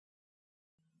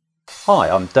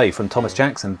Hi, I'm Dave from Thomas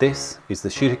Jacks and this is the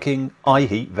ShooterKing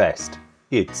iHeat vest.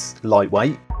 It's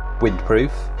lightweight,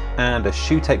 windproof and a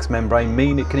Shootex membrane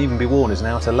mean it can even be worn as an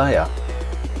outer layer.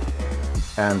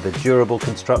 And the durable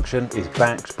construction is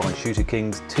backed by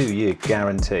ShooterKing's 2-year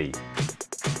guarantee.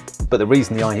 But the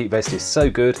reason the iHeat vest is so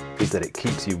good is that it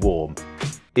keeps you warm.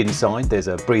 Inside there's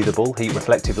a breathable heat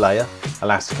reflective layer,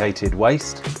 elasticated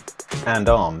waist and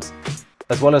arms,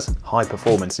 as well as high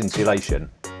performance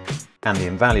insulation. And the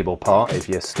invaluable part, if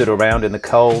you're stood around in the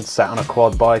cold, sat on a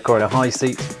quad bike or in a high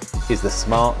seat, is the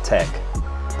smart tech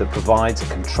that provides a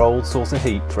controlled source of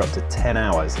heat for up to 10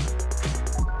 hours.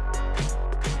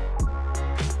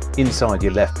 Inside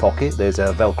your left pocket there's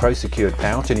a Velcro secured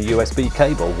pouch and a USB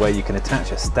cable where you can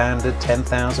attach a standard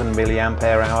 10,000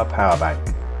 mAh power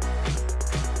bank.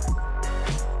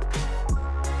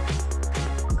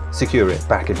 Secure it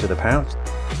back into the pouch.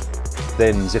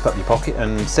 Then zip up your pocket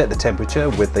and set the temperature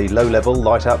with the low level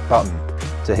light up button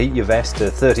to heat your vest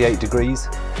to 38 degrees,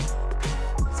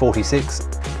 46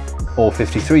 or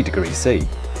 53 degrees C.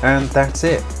 And that's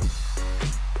it.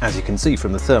 As you can see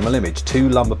from the thermal image, 2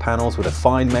 lumbar panels with a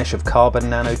fine mesh of carbon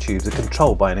nanotubes are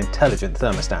controlled by an intelligent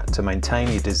thermostat to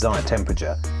maintain your desired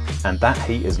temperature. And that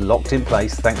heat is locked in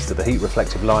place thanks to the heat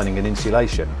reflective lining and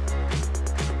insulation.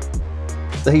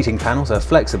 The heating panels are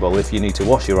flexible if you need to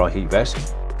wash your iHeat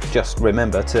vest. Just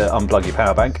remember to unplug your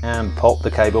power bank and pop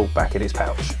the cable back in its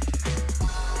pouch.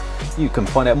 You can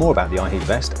find out more about the iHeat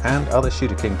vest and other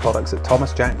ShooterKing products at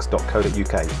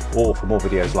thomasjacks.co.uk, or for more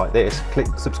videos like this, click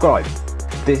subscribe.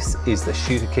 This is the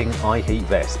ShooterKing iHeat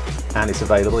vest and it's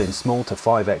available in small to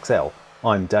 5XL.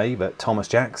 I'm Dave at Thomas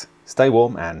Jacks. Stay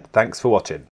warm and thanks for watching.